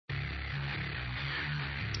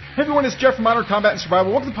Hey everyone, it's Jeff from Modern Combat and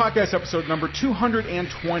Survival. Welcome to podcast episode number 220.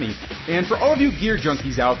 And for all of you gear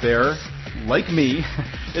junkies out there, like me,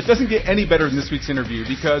 it doesn't get any better than this week's interview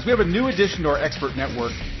because we have a new addition to our expert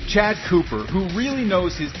network, Chad Cooper, who really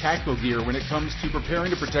knows his tactical gear when it comes to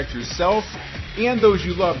preparing to protect yourself and those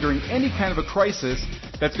you love during any kind of a crisis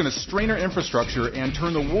that's going to strain our infrastructure and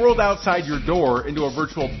turn the world outside your door into a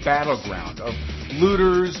virtual battleground of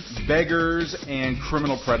looters, beggars, and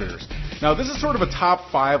criminal predators. Now, this is sort of a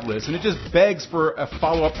top 5 list, and it just begs for a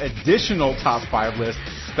follow-up additional top 5 list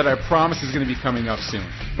that I promise is going to be coming up soon.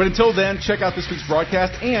 But until then, check out this week's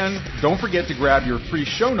broadcast, and don't forget to grab your free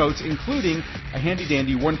show notes, including a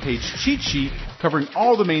handy-dandy one-page cheat sheet covering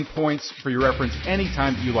all the main points for your reference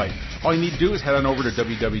anytime that you like. All you need to do is head on over to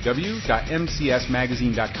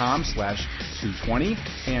www.mcsmagazine.com/220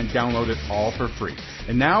 and download it all for free.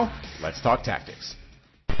 And now, let's talk tactics.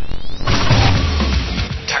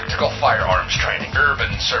 Tactical firearms training,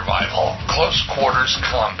 urban survival, close quarters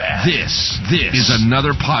combat. This is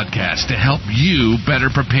another podcast to help you better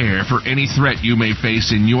prepare for any threat you may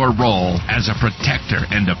face in your role as a protector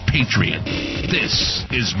and a patriot. This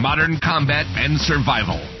is Modern Combat and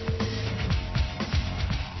Survival.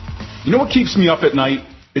 You know what keeps me up at night?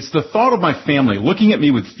 It's the thought of my family looking at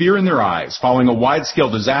me with fear in their eyes following a wide-scale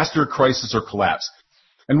disaster, crisis, or collapse,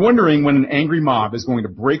 and wondering when an angry mob is going to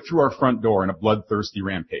break through our front door in a bloodthirsty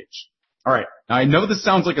rampage. All right, now I know this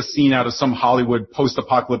sounds like a scene out of some Hollywood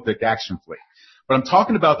post-apocalyptic action flick, but I'm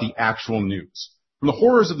talking about the actual news. From the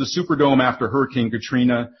horrors of the Superdome after Hurricane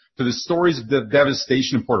Katrina to the stories of the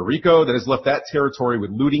devastation in Puerto Rico that has left that territory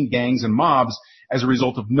with looting gangs and mobs as a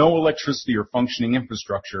result of no electricity or functioning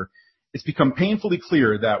infrastructure, it's become painfully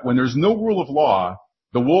clear that when there's no rule of law,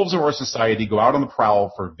 the wolves of our society go out on the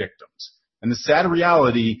prowl for victims. And the sad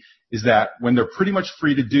reality is that when they're pretty much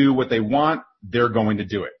free to do what they want, they're going to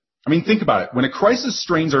do it. I mean, think about it. When a crisis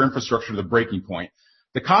strains our infrastructure to the breaking point,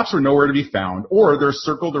 the cops are nowhere to be found, or they're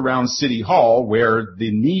circled around City Hall where the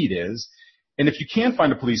need is. And if you can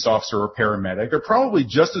find a police officer or paramedic, they're probably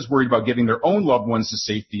just as worried about getting their own loved ones to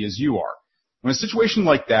safety as you are. In a situation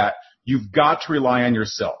like that, you've got to rely on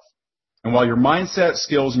yourself. And while your mindset,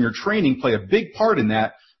 skills, and your training play a big part in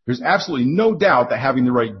that, there's absolutely no doubt that having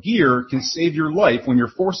the right gear can save your life when you're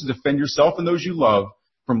forced to defend yourself and those you love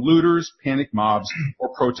from looters, panic mobs, or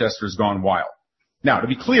protesters gone wild. Now, to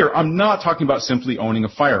be clear, I'm not talking about simply owning a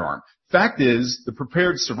firearm. Fact is, the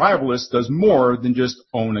prepared survivalist does more than just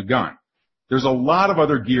own a gun. There's a lot of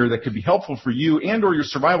other gear that could be helpful for you and or your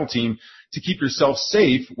survival team to keep yourself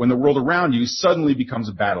safe when the world around you suddenly becomes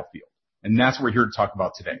a battlefield. And that's what we're here to talk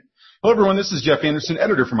about today. Hello, everyone. This is Jeff Anderson,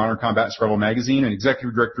 editor for Modern Combat and Survival Magazine and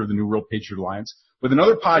executive director of the New World Patriot Alliance, with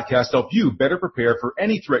another podcast to help you better prepare for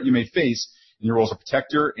any threat you may face in your role as a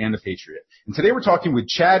protector and a patriot. And today we're talking with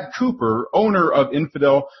Chad Cooper, owner of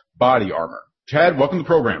Infidel Body Armor. Chad, welcome to the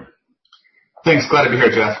program. Thanks. Glad to be here,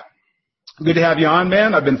 Jeff. Good to have you on,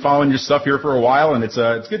 man. I've been following your stuff here for a while, and it's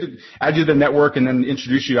good to add you to the network and then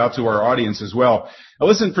introduce you out to our audience as well. Now,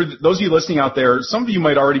 listen, for those of you listening out there, some of you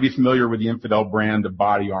might already be familiar with the Infidel brand of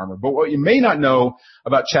body armor, but what you may not know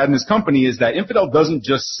about Chad and his company is that Infidel doesn't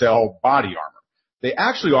just sell body armor. They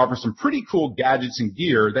actually offer some pretty cool gadgets and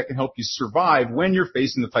gear that can help you survive when you're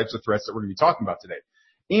facing the types of threats that we're going to be talking about today.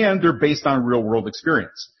 And they're based on real-world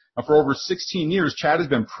experience. Now, for over 16 years, Chad has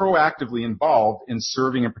been proactively involved in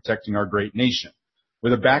serving and protecting our great nation.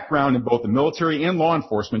 With a background in both the military and law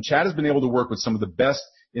enforcement, Chad has been able to work with some of the best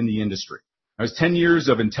in the industry. Now, his 10 years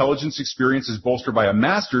of intelligence experience is bolstered by a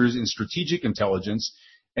master's in strategic intelligence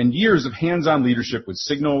and years of hands-on leadership with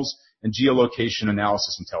signals and geolocation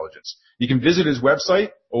analysis intelligence. You can visit his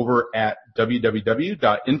website over at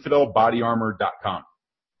www.infidelbodyarmor.com.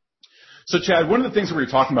 So, Chad, one of the things that we were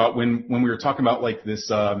talking about when we were talking about like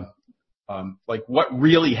this, like what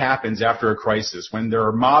really happens after a crisis, when there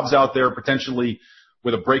are mobs out there potentially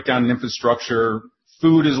with a breakdown in infrastructure,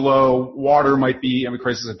 food is low, water might be in a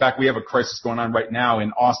crisis. In fact, we have a crisis going on right now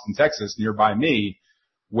in Austin, Texas, nearby me,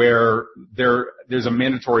 where there's a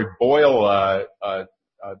mandatory boil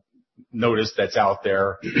notice that's out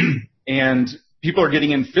there, and people are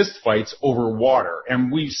getting in fist fights over water.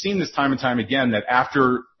 And we've seen this time and time again that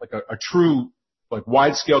after like a true like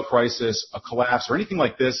wide scale crisis, a collapse or anything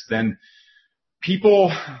like this, then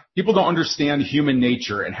people don't understand human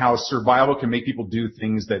nature and how survival can make people do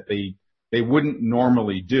things that they wouldn't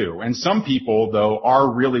normally do. And some people though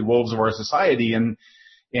are really wolves of our society, and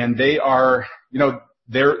they are, you know,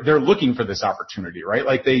 they're looking for this opportunity, right?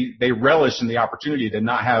 Like they relish in the opportunity to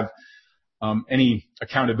not have any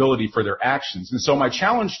accountability for their actions. And so my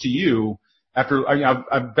challenge to you, I've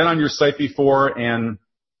been on your site before, and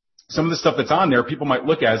some of the stuff that's on there, people might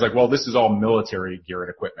look at as like, well, this is all military gear and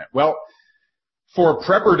equipment. Well, for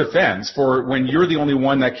prepper defense, for when you're the only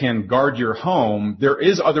one that can guard your home, there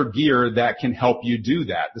is other gear that can help you do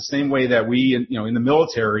that. The same way that we, in the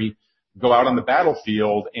military, go out on the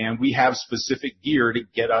battlefield and we have specific gear to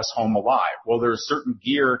get us home alive. Well, there's certain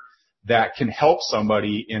gear that can help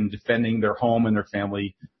somebody in defending their home and their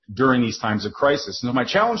family during these times of crisis. And so my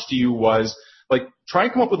challenge to you was, like, try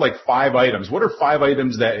and come up with like 5 items. What are 5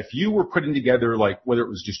 items that if you were putting together, like whether it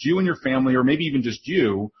was just you and your family or maybe even just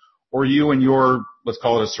you or you and your, let's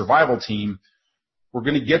call it a survival team, were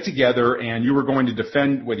going to get together and you were going to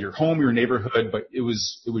defend whether your home, your neighborhood, but you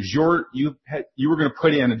were going to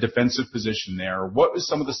put in a defensive position there. What was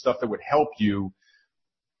some of the stuff that would help you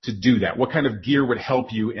to do that? What kind of gear would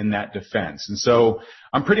help you in that defense? And so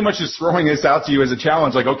I'm pretty much just throwing this out to you as a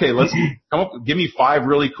challenge, like, okay, let's give me 5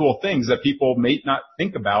 really cool things that people may not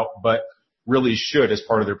think about, but really should as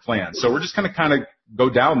part of their plan. So we're just going to kind of go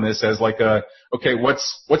down this as like okay,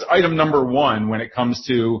 what's item number 1 when it comes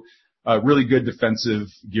to really good defensive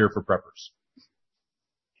gear for preppers?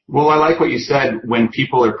 Well, I like what you said when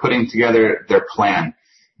people are putting together their plan.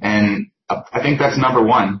 And I think that's number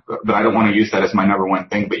 1, but I don't want to use that as my number 1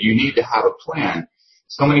 thing. But you need to have a plan.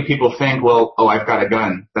 So many people think, well, I've got a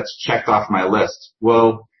gun. That's checked off my list.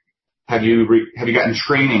 Well, have you gotten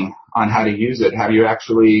training on how to use it? Have you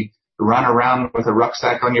actually run around with a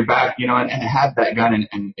rucksack on your back, and had that gun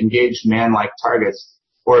and engaged man-like targets?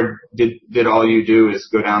 Or did all you do is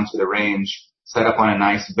go down to the range, set up on a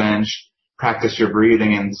nice bench, practice your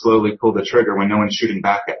breathing, and slowly pull the trigger when no one's shooting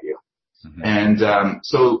back at you? Mm-hmm. And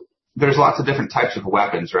so there's lots of different types of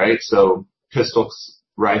weapons, right? So pistols,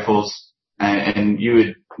 rifles, and you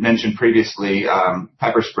had mentioned previously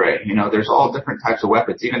pepper spray. There's all different types of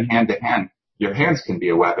weapons, even hand-to-hand. Your hands can be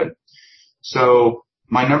a weapon. So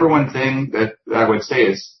my number 1 thing that I would say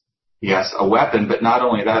is, yes, a weapon, but not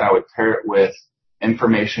only that, I would pair it with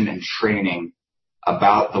information and training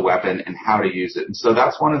about the weapon and how to use it. And so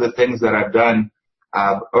that's one of the things that I've done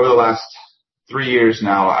over the last 3 years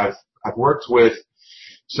now. I've worked with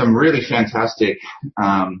some really fantastic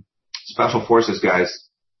special forces guys,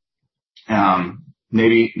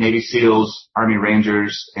 Navy SEALs, Army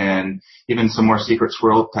Rangers, and even some more secret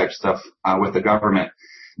squirrel type stuff with the government.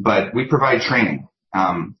 But we provide training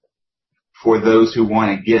for those who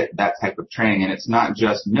want to get that type of training. And it's not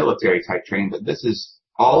just military type training, but this is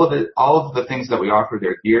all of it. All of the things that we offer,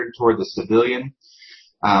 they're geared toward the civilian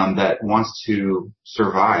that wants to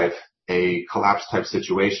survive a collapse type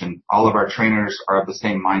situation. All of our trainers are of the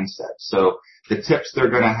same mindset. So the tips they're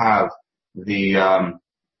going to have, the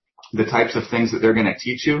types of things that they're going to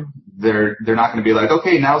teach you, they're not going to be like,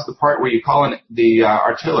 okay, now's the part where you call in the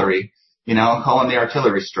artillery, call in the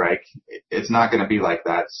artillery strike. It's not going to be like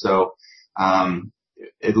that. So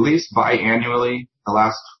at least biannually, the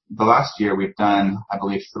last year we've done, I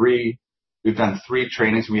believe, 3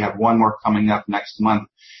 trainings. We have 1 more coming up next month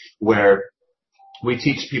where we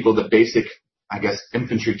teach people the basic,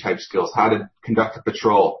 infantry type skills, how to conduct a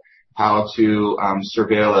patrol, how to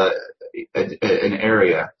surveil an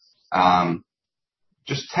area,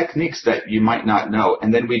 just techniques that you might not know.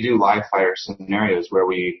 And then we do live fire scenarios where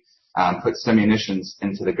we put semi-munitions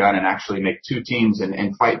into the gun and actually make 2 teams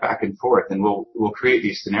and fight back and forth. And we'll create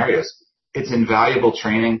these scenarios. It's invaluable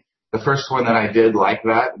training. The first one that I did like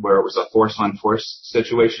that, where it was a force-on-force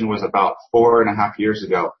situation, was about 4.5 years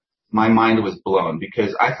ago. My mind was blown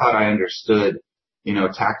because I thought I understood,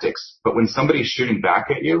 tactics. But when somebody's shooting back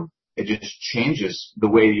at you, it just changes the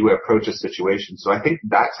way you approach a situation. So I think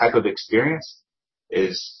that type of experience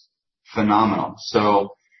is phenomenal.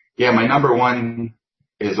 So, yeah, my number 1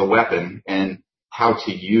 is a weapon and how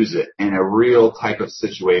to use it in a real type of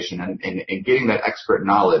situation and getting that expert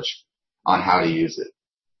knowledge on how to use it.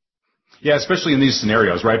 Yeah, especially in these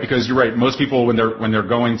scenarios, right? Because you're right. Most people, when they're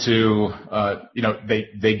going to,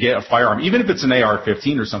 they get a firearm, even if it's an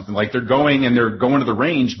AR-15 or something, like they're going to the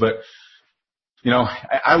range, but,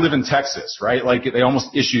 I live in Texas, right? Like they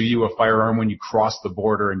almost issue you a firearm when you cross the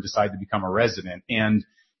border and decide to become a resident. And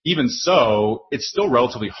even so, it's still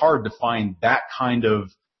relatively hard to find that kind of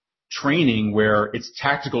training where it's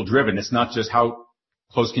tactical driven. It's not just how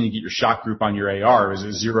close can you get your shot group on your AR? Is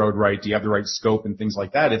it zeroed right? Do you have the right scope and things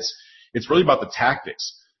like that? It's really about the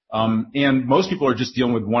tactics. And most people are just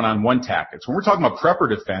dealing with one-on-one tactics. When we're talking about prepper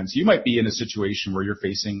defense, you might be in a situation where you're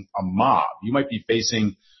facing a mob. You might be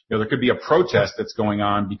facing, there could be a protest that's going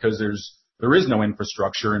on because there is no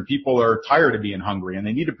infrastructure and people are tired of being hungry and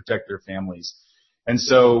they need to protect their families. And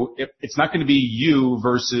so it's not going to be you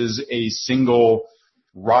versus a single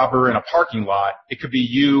robber in a parking lot. It could be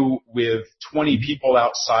you with 20 people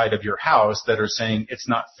outside of your house that are saying it's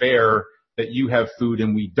not fair that you have food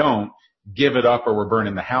and we don't. Give it up or we're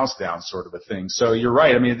burning the house down, sort of a thing. So you're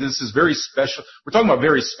right. I mean, this is very special. We're talking about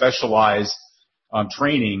very specialized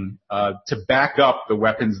training to back up the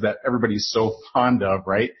weapons that everybody's so fond of,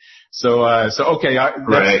 right? So okay,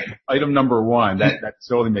 that's item number one. That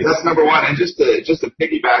totally makes sense. That's number one. And just to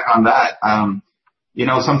piggyback on that,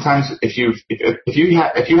 sometimes if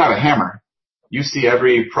you have a hammer, you see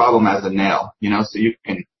every problem as a nail, so you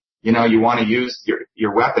can, you want to use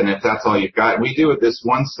your weapon if that's all you've got. We do with this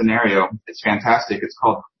one scenario. It's fantastic. It's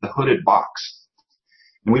called the hooded box.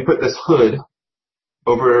 And we put this hood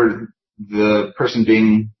over the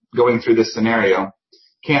person going through this scenario.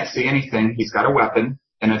 Can't see anything. He's got a weapon,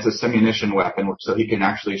 and it's a simunition weapon, so he can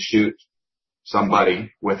actually shoot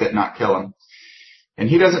somebody with it, not kill him. And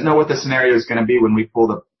he doesn't know what the scenario is going to be when we pull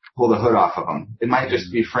the hood off of him. It might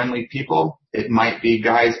just be friendly people. It might be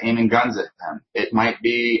guys aiming guns at them. It might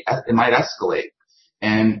escalate.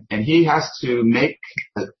 And he has to make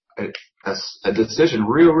a decision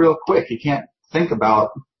real quick. He can't think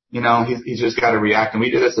about, he's just got to react. And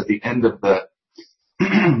we do this at the end of that's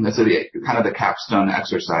kind of the capstone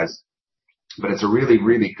exercise. But it's a really,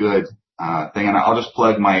 really good thing. And I'll just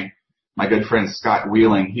plug my good friend Scott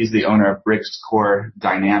Wheeling. He's the owner of Briggs Core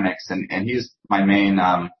Dynamics, and he's my main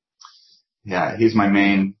he's my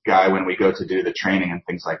main guy when we go to do the training and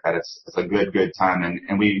things like that. It's a good time,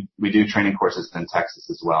 and we do training courses in Texas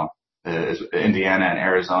as well, Indiana and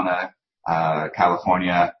Arizona,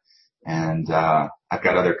 California, and I've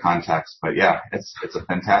got other contacts. But yeah, it's a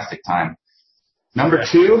fantastic time. Number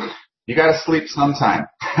two, you got to sleep sometime.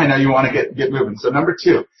 I know you want to get moving. So number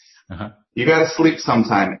two, you got to sleep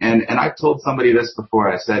sometime. And I've told somebody this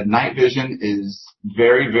before. I said night vision is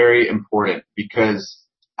very, very important because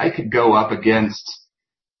I could go up against,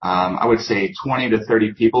 I would say 20 to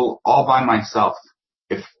 30 people all by myself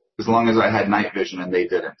as long as I had night vision and they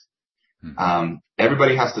didn't.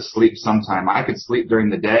 Everybody has to sleep sometime. I could sleep during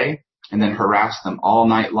the day and then harass them all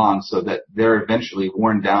night long so that they're eventually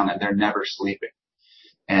worn down and they're never sleeping.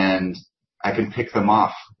 And I can pick them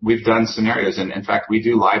off. We've done scenarios, and in fact, we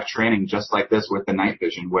do live training just like this with the night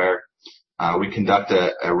vision, where we conduct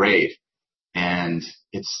a raid, and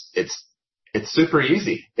it's super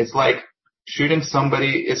easy. It's like shooting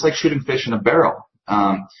somebody. It's like shooting fish in a barrel.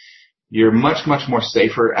 You're much more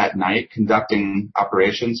safer at night conducting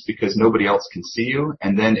operations because nobody else can see you.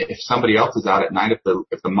 And then if somebody else is out at night, if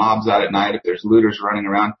the mob's out at night, if there's looters running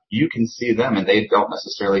around, you can see them, and they don't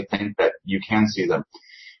necessarily think that you can see them.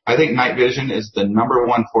 I think night vision is the number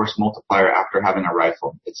one force multiplier after having a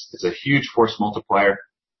rifle. It's a huge force multiplier.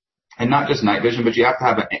 And not just night vision, but you have to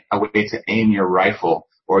have a way to aim your rifle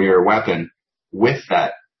or your weapon with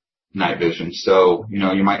that night vision. So,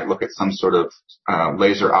 you might look at some sort of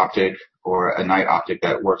laser optic or a night optic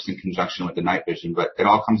that works in conjunction with the night vision. But it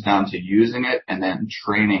all comes down to using it and then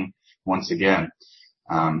training once again.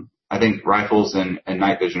 I think rifles and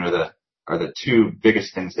night vision are the two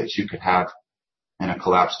biggest things that you could have in a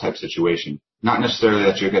collapse type situation. Not necessarily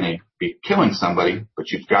that you're going to be killing somebody,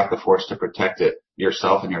 but you've got the force to protect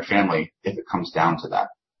yourself and your family if it comes down to that.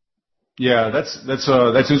 Yeah, that's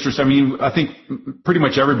interesting. I mean, I think pretty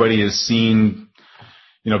much everybody has seen,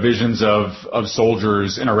 visions of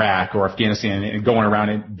soldiers in Iraq or Afghanistan and going around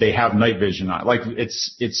and they have night vision on. Like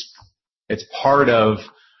it's part of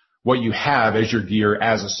what you have as your gear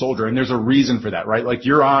as a soldier. And there's a reason for that, right? Like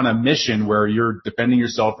you're on a mission where you're defending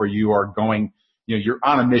yourself or you are going, you're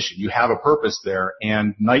on a mission. You have a purpose there,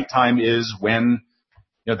 and nighttime is when,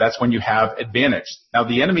 that's when you have advantage. Now,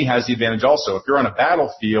 the enemy has the advantage also. If you're on a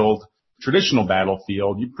battlefield, traditional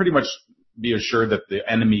battlefield, you pretty much be assured that the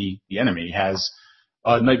enemy has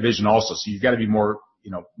night vision also. So you've got to be more,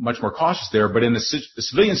 much more cautious there. But in the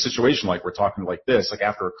civilian situation, like we're talking like this, like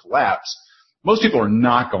after a collapse, most people are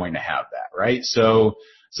not going to have that, right? So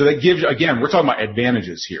that gives, again, we're talking about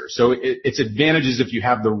advantages here. So it's advantages if you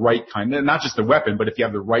have the right kind, not just the weapon, but if you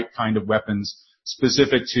have the right kind of weapons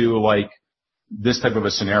specific to like this type of a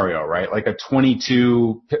scenario, right? Like a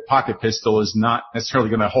 22 pocket pistol is not necessarily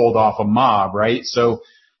going to hold off a mob, right? So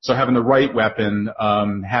having the right weapon,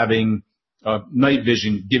 having night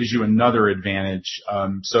vision gives you another advantage.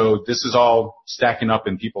 So this is all stacking up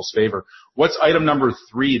in people's favor. What's item number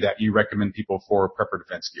 3 that you recommend people for prepper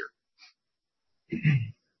defense gear?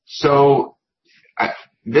 So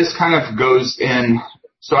this kind of goes in.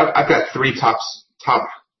 So I've got 3 top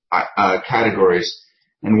categories,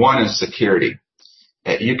 and one is security.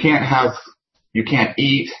 You can't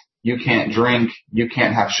eat, you can't drink, you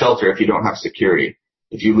can't have shelter if you don't have security.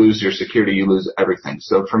 if you lose your security, you lose everything.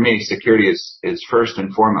 So for me, security is first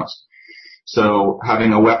and foremost. So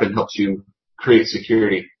having a weapon helps you create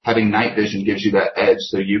security. Having night vision gives you that edge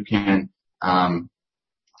so you can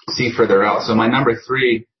see further out. So my number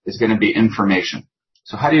 3 is going to be information.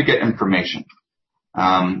 So how do you get information?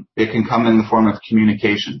 It can come in the form of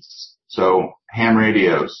communications. So ham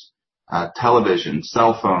radios, television,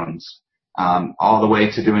 cell phones, all the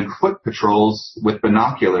way to doing foot patrols with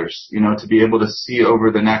binoculars, to be able to see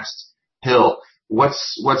over the next hill.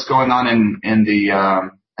 What's going on in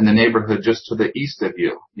the neighborhood just to the east of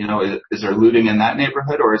you? Is there looting in that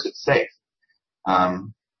neighborhood, or is it safe?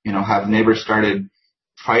 Have neighbors started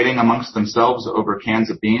fighting amongst themselves over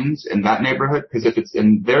cans of beans in that neighborhood? Because if it's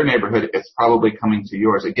in their neighborhood, it's probably coming to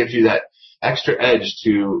yours. It gives you that extra edge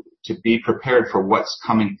to be prepared for what's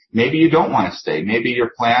coming. Maybe you don't want to stay. Maybe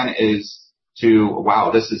your plan is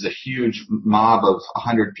wow, this is a huge mob of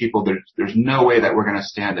 100 people. There's no way that we're going to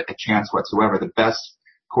stand a chance whatsoever. The best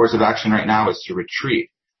course of action right now is to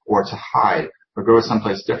retreat or to hide or go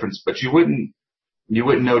someplace different. But you wouldn't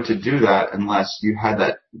know to do that unless you had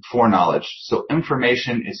that foreknowledge. So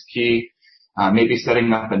information is key. Maybe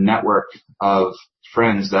setting up a network of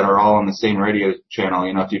friends that are all on the same radio channel,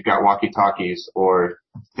 if you've got walkie-talkies or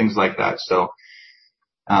things like that. So,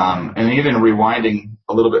 and even rewinding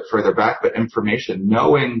a little bit further back, but information,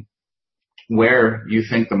 knowing where you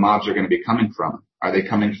think the mobs are going to be coming from. Are they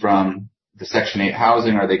coming from the Section 8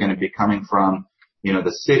 housing? Are they going to be coming from,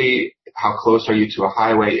 the city? How close are you to a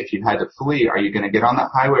highway? If you had to flee, are you going to get on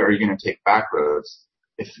that highway, or are you going to take back roads?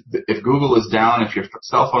 If Google is down, if your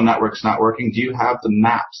cell phone network's not working, do you have the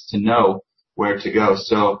maps to know where to go?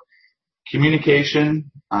 So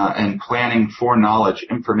communication and planning for knowledge,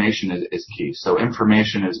 information is key. So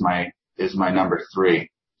information is my number 3,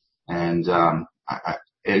 and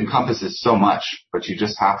it encompasses so much, but you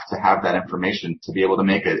just have to have that information to be able to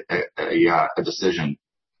make a decision.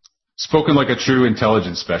 Spoken like a true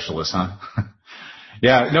intelligence specialist, huh?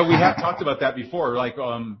 Yeah, no, we have talked about that before, like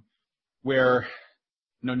where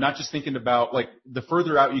not just thinking about like the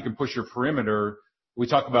further out you can push your perimeter. We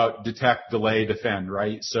talk about detect, delay, defend,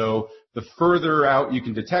 right? So the further out you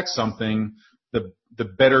can detect something, the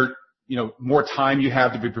better, more time you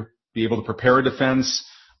have to be able to prepare a defense.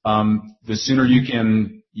 The sooner you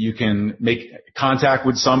can make contact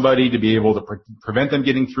with somebody to be able to prevent them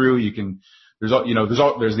getting through. There's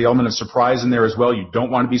the element of surprise in there as well. You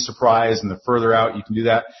don't want to be surprised, and the further out you can do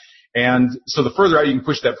that. And so the further out you can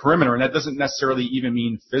push that perimeter, and that doesn't necessarily even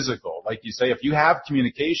mean physical. Like you say, if you have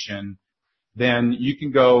communication, then you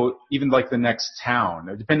can go even like the next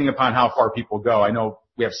town, depending upon how far people go. I know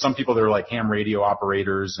we have some people that are like ham radio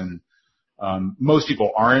operators, and most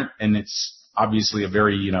people aren't, and it's obviously a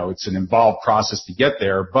very, it's an involved process to get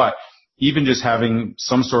there. But even just having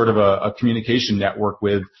some sort of a communication network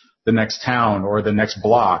with the next town or the next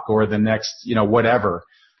block or the next, whatever,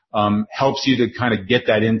 helps you to kind of get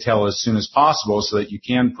that intel as soon as possible so that you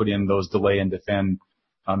can put in those delay and defend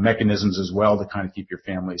mechanisms as well to kind of keep your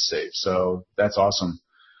family safe. So that's awesome.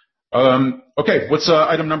 Okay, what's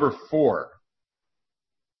item number 4?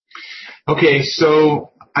 Okay,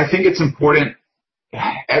 so I think it's important.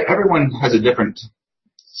 Everyone has a different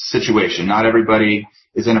situation. Not everybody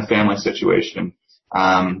is in a family situation.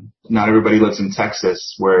 Not everybody lives in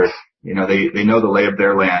Texas where, they know the lay of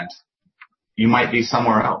their land. You might be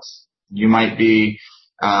somewhere else. You might be,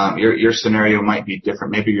 your scenario might be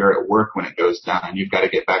different. Maybe you're at work when it goes down and you've got to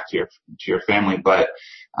get back to your family. But,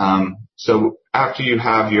 so after you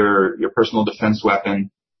have your personal defense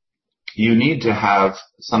weapon, you need to have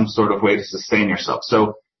some sort of way to sustain yourself.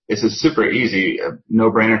 So this is super easy,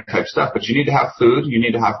 no-brainer type stuff, but you need to have food. You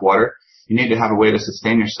need to have water. You need to have a way to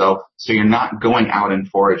sustain yourself so you're not going out and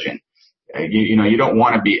foraging. You don't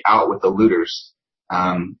want to be out with the looters.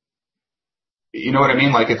 You know what I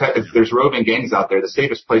mean? Like if there's roving gangs out there, the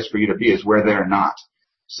safest place for you to be is where they're not.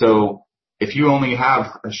 So if you only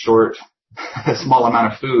have a small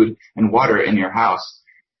amount of food and water in your house,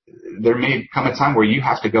 there may come a time where you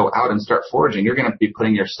have to go out and start foraging. You're going to be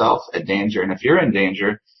putting yourself at danger. And if you're in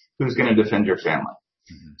danger, who's going to defend your family?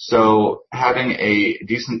 Mm-hmm. So having a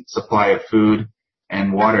decent supply of food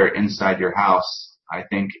and water inside your house, I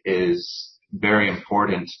think, is very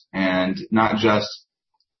important. And not just,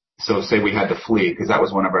 so say we had to flee, because that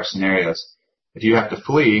was one of our scenarios. If you have to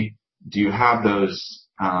flee, do you have those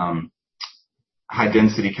high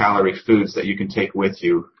density calorie foods that you can take with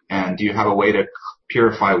you? And do you have a way to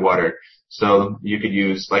purify water? So you could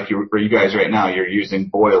use, like you guys right now, you're using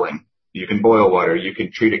boiling. You can boil water. You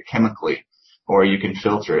can treat it chemically, or you can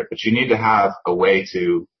filter it. But you need to have a way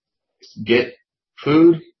to get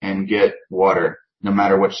food and get water no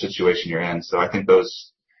matter which situation you're in. So I think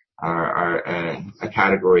those are a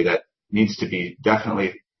category that needs to be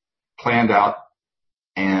definitely planned out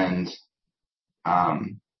and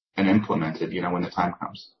implemented, when the time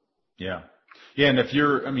comes. Yeah. Yeah.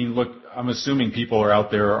 And look, I'm assuming people are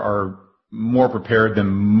out there are more prepared than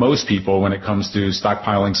most people when it comes to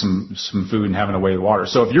stockpiling some food and having a way of water.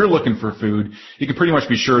 So if you're looking for food, you can pretty much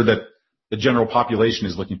be sure that the general population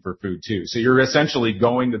is looking for food too. So you're essentially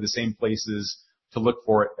going to the same places to look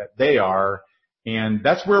for it that they are. And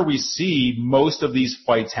that's where we see most of these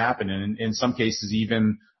fights happen. And in some cases,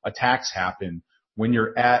 even attacks happen when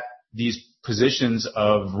you're at these positions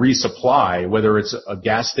of resupply, whether it's a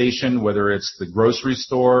gas station, whether it's the grocery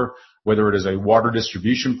store, whether it is a water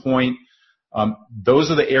distribution point. Those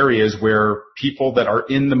are the areas where people that are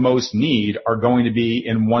in the most need are going to be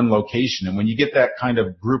in one location. And when you get that kind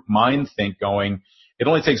of group mind think going, it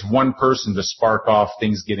only takes one person to spark off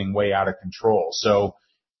things getting way out of control. So,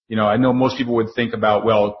 I know most people would think about,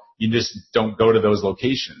 well, you just don't go to those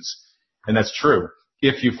locations. And that's true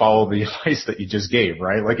if you follow the advice that you just gave,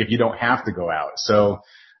 right? Like if you don't have to go out. So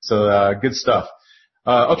good stuff.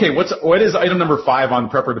 Okay. What is item number 5 on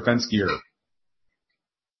prepper defense gear?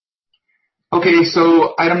 Okay,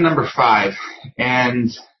 so item number 5,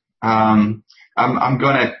 and I'm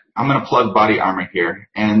gonna plug body armor here,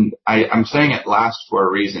 and I'm saying it last for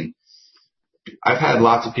a reason. I've had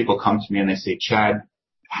lots of people come to me and they say, Chad,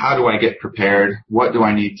 how do I get prepared? What do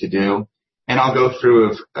I need to do? And I'll go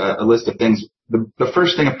through a list of things. The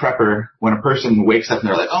first thing a prepper, when a person wakes up and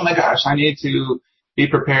they're like, oh my gosh, I need to be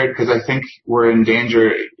prepared because I think we're in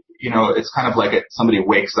danger. It's kind of like somebody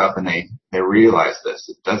wakes up and they realize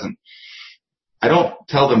this. I don't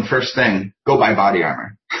tell them first thing, go buy body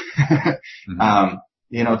armor.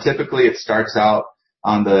 Mm-hmm. Typically it starts out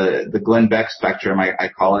on the Glenn Beck spectrum, I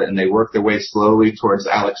call it, and they work their way slowly towards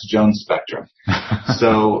Alex Jones spectrum.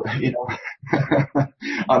 So,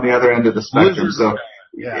 on the other end of the spectrum. So,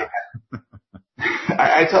 yeah.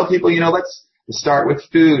 I tell people, let's start with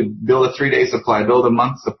food, build a 3-day supply, build a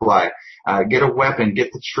month supply, get a weapon,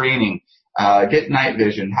 get the training, get night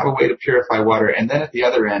vision, have a way to purify water, and then at the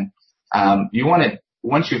other end, you want to,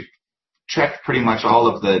 once you've checked pretty much all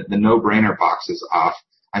of the no-brainer boxes off,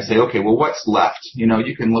 I say, okay, well, what's left?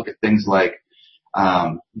 You can look at things like,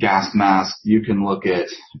 gas mask. You can look at,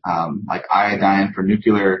 like iodine for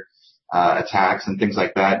nuclear, attacks and things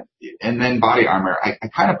like that. And then body armor. I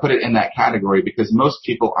kind of put it in that category because most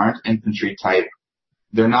people aren't infantry type.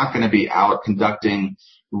 They're not going to be out conducting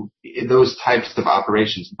those types of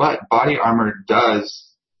operations, but body armor does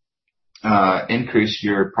increase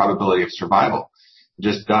your probability of survival. It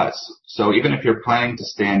just does. So even if you're planning to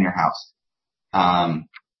stay in your house,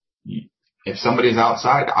 if somebody's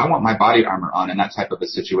outside, I want my body armor on in that type of a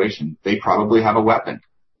situation. They probably have a weapon.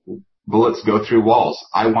 Bullets go through walls.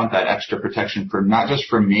 I want that extra protection for not just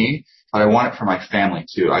for me, but I want it for my family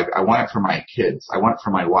too. I want it for my kids. I want it for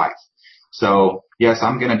my wife. So yes,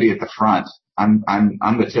 I'm going to be at the front. I'm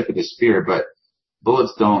the tip of the spear, but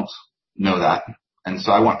bullets don't know that. And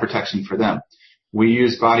so I want protection for them. We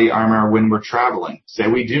use body armor when we're traveling. Say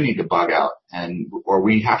we do need to bug out or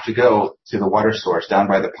we have to go to the water source down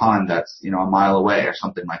by the pond that's, a mile away or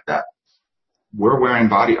something like that. We're wearing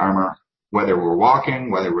body armor, whether we're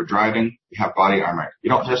walking, whether we're driving, we have body armor. You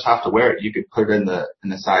don't just have to wear it. You could put it in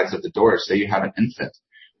the sides of the doors. Say you have an infant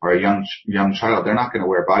or a young child. They're not going to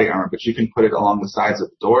wear body armor, but you can put it along the sides of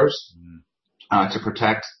the doors, to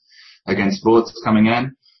protect against bullets coming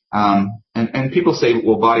in. And people say,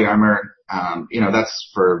 well, body armor,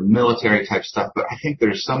 that's for military type stuff, but I think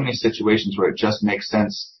there's so many situations where it just makes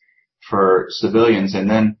sense for civilians. And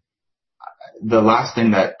then the last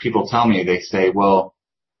thing that people tell me, they say, well,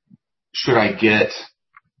 should I get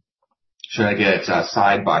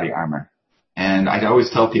side body armor? And I always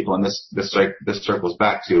tell people, and this circles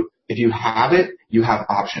back to, if you have it, you have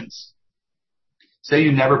options. Say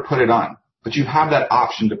you never put it on, but you have that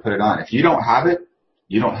option to put it on. If you don't have it,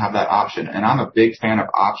 you don't have that option. And I'm a big fan of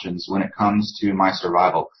options when it comes to my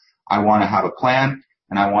survival. I want to have a plan,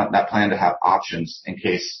 and I want that plan to have options in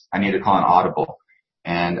case I need to call an audible.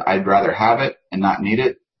 And I'd rather have it and not need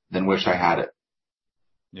it than wish I had it.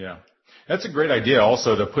 Yeah. That's a great idea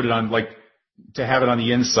also to put it on, to have it on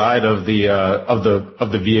the inside of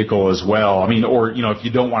the vehicle as well. I mean, or, if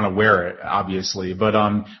you don't want to wear it, obviously. But,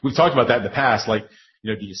 we've talked about that in the past. Do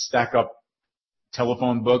you stack up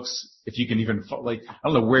telephone books? If you can even, I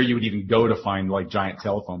don't know where you would even go to find giant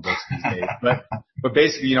telephone books these days. But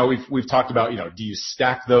basically, we've talked about, do you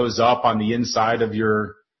stack those up on the inside of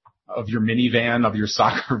your minivan, of your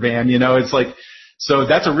soccer van? It's so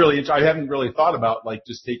that's I haven't really thought about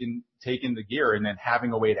just taking taking the gear and then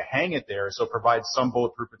having a way to hang it there. So it provides some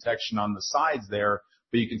bulletproof protection on the sides there,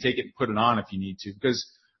 but you can take it and put it on if you need to, because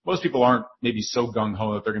most people aren't maybe so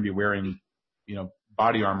gung-ho that they're going to be wearing,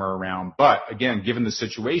 body armor around. But again, given the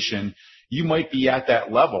situation, you might be at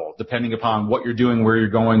that level depending upon what you're doing, where you're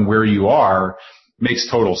going, where you are. Makes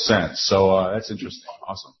total sense. So, that's interesting.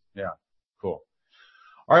 Awesome. Yeah. Cool.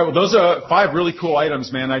 All right. Well, those are 5 really cool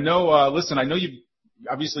items, man. I know, I know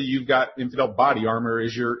you've got Infidel Body Armor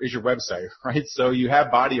is your website, right? So you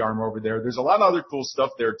have body armor over there. There's a lot of other cool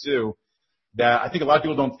stuff there too that I think a lot of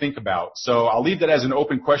people don't think about. So I'll leave that as an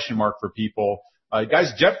open question mark for people.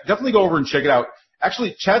 Guys, definitely go over and check it out.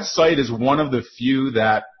 Actually, Chad's site is one of the few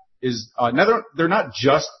that is, they're not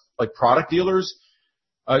just like product dealers.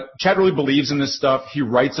 Chad really believes in this stuff. He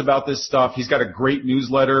writes about this stuff. He's got a great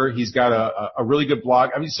newsletter. He's got a really good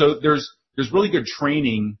blog. I mean, so there's really good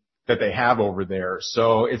training that they have over there.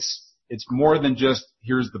 So it's more than just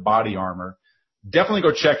here's the body armor. Definitely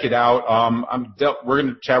go check it out.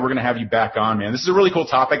 Chad, we're gonna have you back on, man. This is a really cool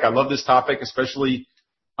topic. I love this topic, especially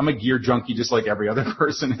I'm a gear junkie just like every other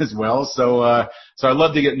person as well. So I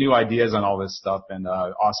love to get new ideas on all this stuff, and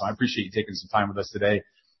awesome. I appreciate you taking some time with us today.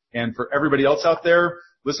 And for everybody else out there,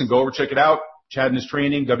 listen, go over, check it out. Chad and his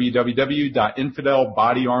training,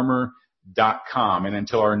 www.infidelbodyarmor.com. And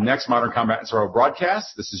until our next Modern Combat and Survival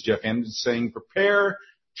broadcast, this is Jeff Anderson saying prepare,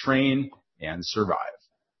 train, and survive.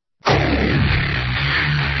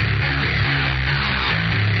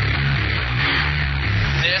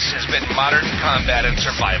 This has been Modern Combat and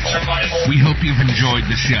Survival. We hope you've enjoyed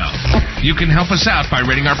the show. You can help us out by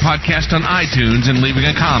rating our podcast on iTunes and leaving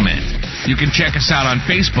a comment. You can check us out on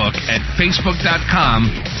Facebook at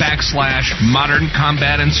facebook.com/Modern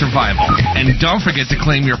Combat and Survival. And don't forget to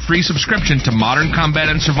claim your free subscription to Modern Combat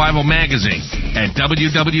and Survival magazine at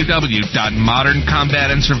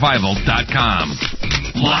www.moderncombatandsurvival.com.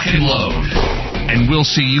 Lock and load. And we'll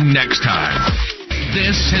see you next time.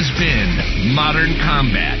 This has been Modern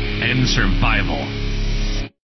Combat and Survival.